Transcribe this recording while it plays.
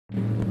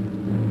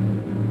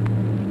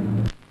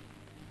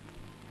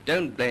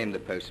Don't blame the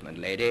postman,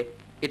 lady.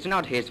 It's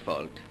not his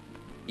fault.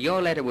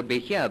 Your letter would be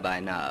here by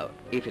now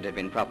if it had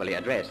been properly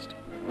addressed.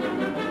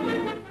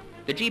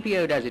 The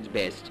GPO does its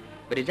best,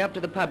 but it's up to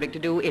the public to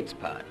do its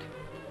part.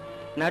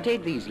 Now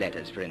take these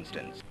letters, for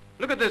instance.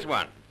 Look at this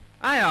one.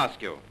 I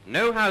ask you,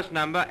 no house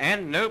number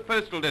and no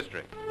postal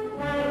district.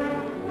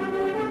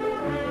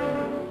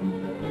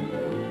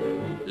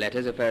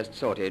 Letters are first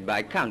sorted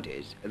by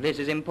counties. This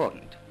is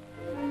important.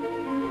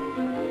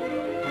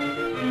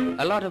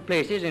 A lot of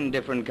places in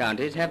different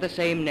counties have the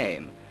same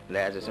name.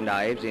 There's a St.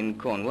 Ives in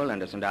Cornwall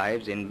and a St.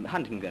 Ives in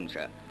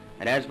Huntingdonshire.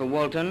 And as for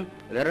Walton,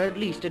 there are at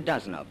least a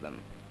dozen of them.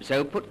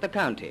 So put the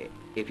county,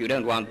 if you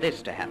don't want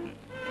this to happen.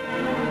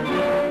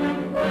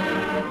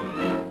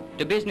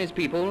 To business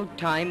people,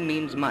 time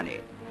means money.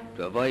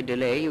 To avoid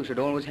delay, you should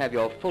always have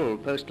your full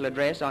postal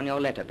address on your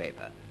letter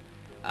paper.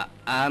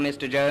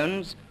 Mr.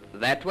 Jones,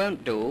 that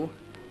won't do.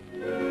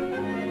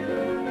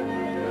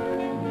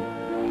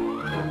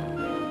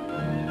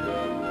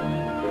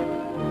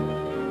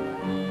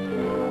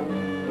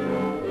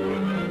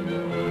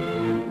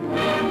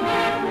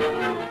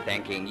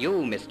 Thanking you,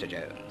 Mr.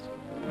 Jones.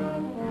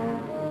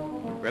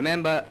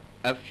 Remember,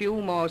 a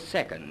few more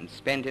seconds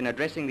spent in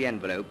addressing the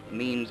envelope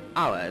means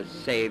hours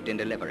saved in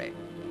delivery.